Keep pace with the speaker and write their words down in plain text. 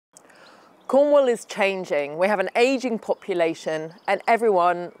Cornwall is changing. We have an ageing population and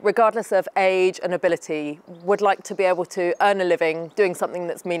everyone, regardless of age and ability, would like to be able to earn a living doing something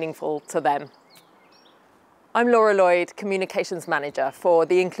that's meaningful to them. I'm Lloyd, Communications Manager for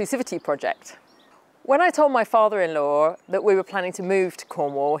the Inclusivity Project. When I told my father-in-law that we were planning to move to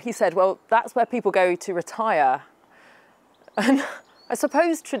Cornwall, he said, well, that's where people go to retire. And I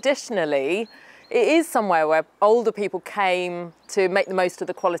suppose traditionally, it is somewhere where older people came to make the most of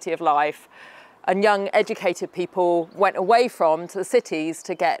the quality of life and young educated people went away from to the cities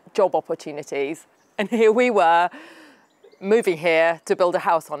to get job opportunities. And here we were moving here to build a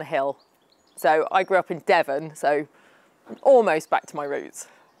house on a hill. So I grew up in Devon, so almost back to my roots.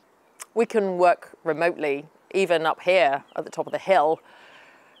 We can work remotely, even up here at the top of the hill.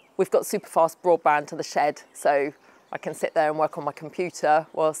 We've got super fast broadband to the shed, so I can sit there and work on my computer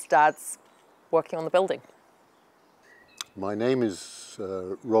whilst Dad's working on the building. My name is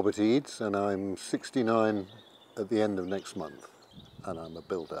Robert Eades and I'm 69 at the end of next month and I'm a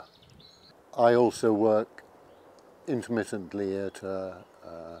builder. I also work intermittently at an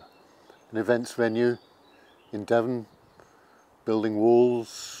events venue in Devon, building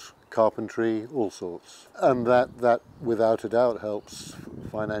walls, carpentry, all sorts. And that without a doubt helps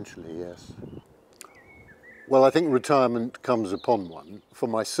financially, yes. Well, I think retirement comes upon one. For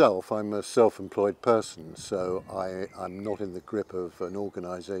myself, I'm a self-employed person, so I'm not in the grip of an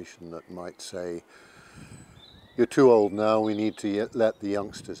organisation that might say, you're too old now, we need to let the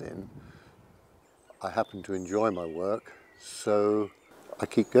youngsters in. I happen to enjoy my work, so I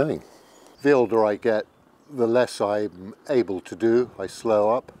keep going. The older I get, the less I'm able to do. I slow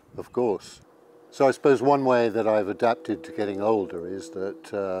up, of course. So I suppose one way that I've adapted to getting older is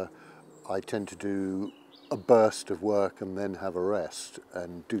that I tend to do a burst of work and then have a rest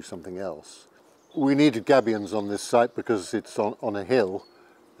and do something else. We needed gabions on this site because it's on a hill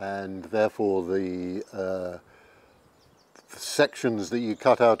and therefore the sections that you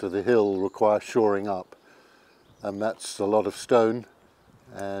cut out of the hill require shoring up, and that's a lot of stone.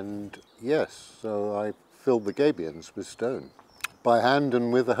 And yes, so I filled the gabions with stone by hand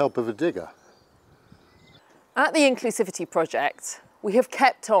and with the help of a digger. At the Inclusivity Project, we have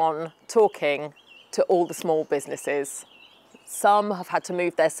kept on talking to all the small businesses. Some have had to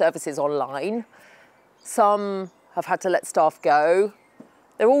move their services online. Some have had to let staff go.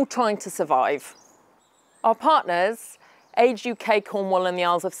 They're all trying to survive. Our partners, Age UK Cornwall and the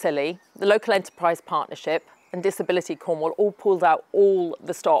Isles of Scilly, the Local Enterprise Partnership and Disability Cornwall all pulled out all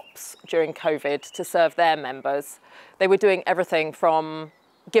the stops during COVID to serve their members. They were doing everything from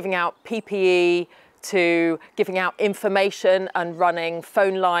giving out PPE to giving out information and running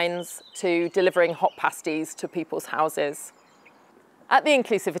phone lines to delivering hot pasties to people's houses. At the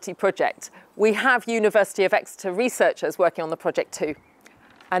Inclusivity Project, we have University of Exeter researchers working on the project too.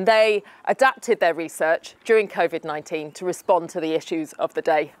 And they adapted their research during COVID-19 to respond to the issues of the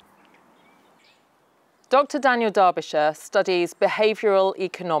day. Dr. Daniel Derbyshire studies behavioural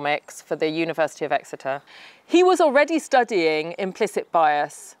economics for the University of Exeter. He was already studying implicit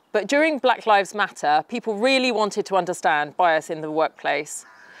bias, but during Black Lives Matter, people really wanted to understand bias in the workplace.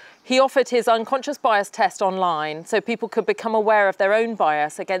 He offered his unconscious bias test online so people could become aware of their own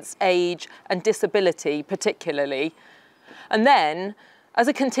bias against age and disability particularly. And then, as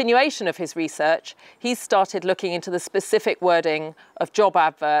a continuation of his research, he started looking into the specific wording of job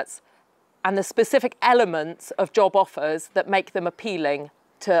adverts and the specific elements of job offers that make them appealing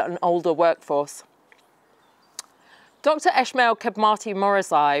to an older workforce. Dr. Eshmail Kebmati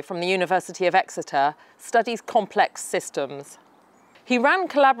Morazai from the University of Exeter studies complex systems. He ran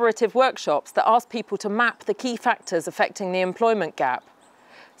collaborative workshops that asked people to map the key factors affecting the employment gap,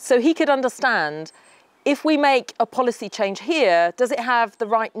 so he could understand, if we make a policy change here, does it have the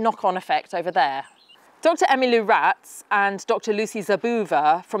right knock-on effect over there? Dr. Emilu Ratz and Dr. Lucy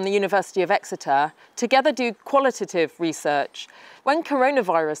Zabuva from the University of Exeter together do qualitative research. When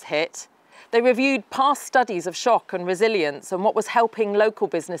coronavirus hit, they reviewed past studies of shock and resilience and what was helping local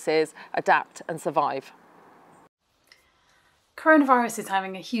businesses adapt and survive. Coronavirus is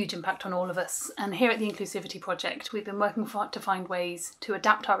having a huge impact on all of us, and here at the Inclusivity Project we've been working to find ways to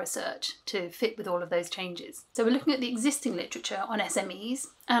adapt our research to fit with all of those changes. So we're looking at the existing literature on SMEs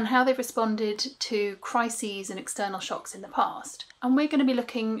and how they've responded to crises and external shocks in the past. And we're going to be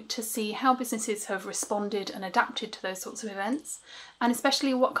looking to see how businesses have responded and adapted to those sorts of events, and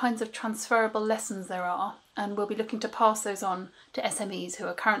especially what kinds of transferable lessons there are. And we'll be looking to pass those on to SMEs who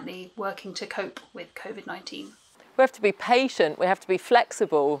are currently working to cope with COVID-19. We have to be patient, we have to be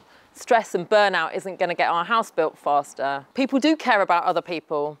flexible. Stress and burnout isn't going to get our house built faster. People do care about other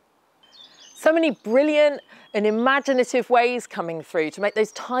people. So many brilliant and imaginative ways coming through to make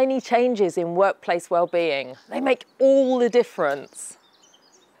those tiny changes in workplace well-being. They make all the difference.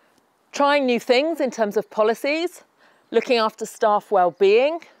 Trying new things in terms of policies, looking after staff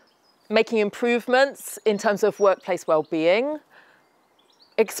well-being, making improvements in terms of workplace well-being,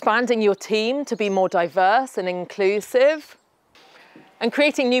 expanding your team to be more diverse and inclusive, and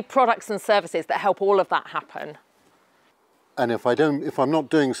creating new products and services that help all of that happen. And if I'm not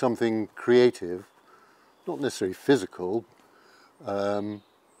doing something creative, not necessarily physical, I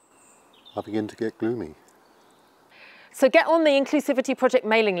begin to get gloomy. So get on the Inclusivity Project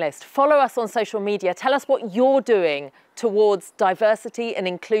mailing list, follow us on social media, tell us what you're doing towards diversity and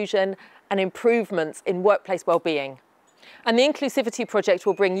inclusion and improvements in workplace well-being. And the Inclusivity Project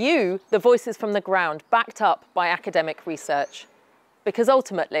will bring you the voices from the ground, backed up by academic research. Because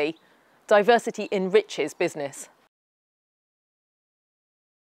ultimately, diversity enriches business.